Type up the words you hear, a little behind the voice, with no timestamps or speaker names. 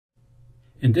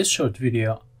In this short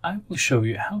video, I will show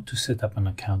you how to set up an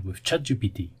account with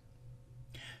ChatGPT.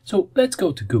 So let's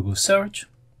go to Google search,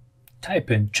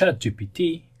 type in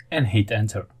ChatGPT and hit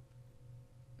enter.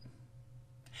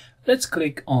 Let's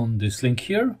click on this link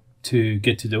here to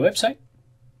get to the website.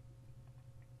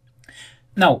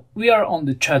 Now we are on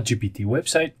the ChatGPT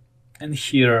website, and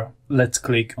here let's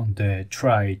click on the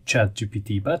Try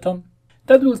ChatGPT button.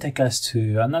 That will take us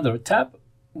to another tab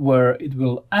where it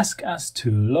will ask us to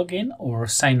log in or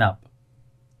sign up.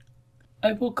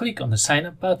 I will click on the sign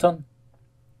up button.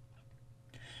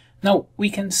 Now we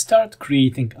can start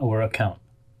creating our account.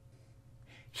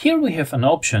 Here we have an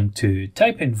option to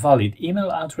type in valid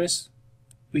email address.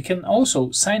 We can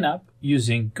also sign up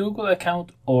using Google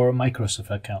account or Microsoft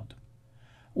account.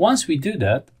 Once we do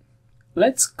that,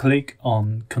 let's click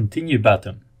on Continue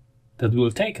button. That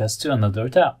will take us to another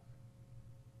tab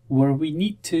where we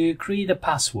need to create a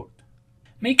password.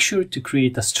 Make sure to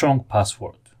create a strong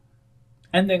password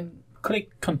and then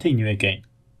click Continue again.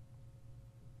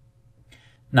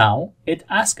 Now it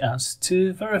asks us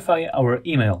to verify our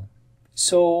email.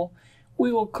 So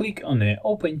we will click on the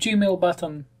Open Gmail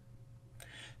button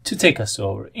to take us to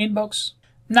our inbox.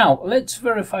 Now let's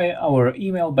verify our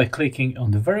email by clicking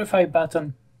on the Verify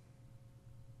button.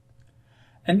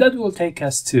 And that will take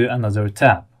us to another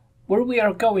tab where we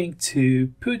are going to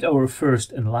put our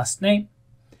first and last name,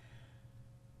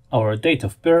 our date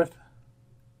of birth,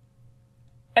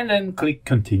 and then click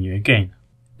Continue again.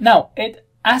 Now it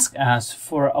asks us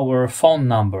for our phone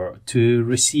number to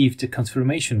receive the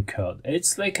confirmation code.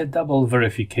 It's like a double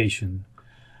verification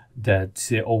that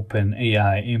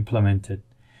OpenAI implemented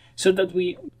so that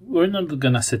we're not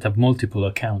gonna set up multiple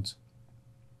accounts.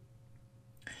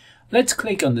 Let's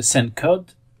click on the Send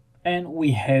Code, and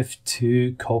we have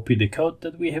to copy the code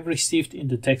that we have received in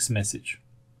the text message.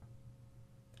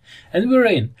 And we're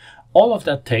in. All of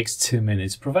that takes 2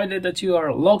 minutes, provided that you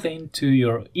are logged into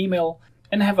your email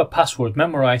and have a password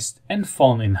memorized and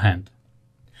phone in hand.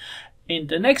 In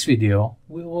the next video,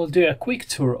 we will do a quick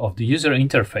tour of the user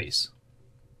interface.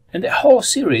 And the whole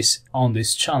series on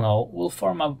this channel will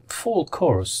form a full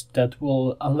course that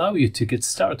will allow you to get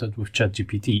started with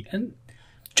ChatGPT and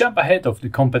jump ahead of the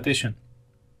competition.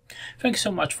 Thanks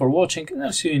so much for watching, and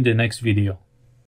I'll see you in the next video.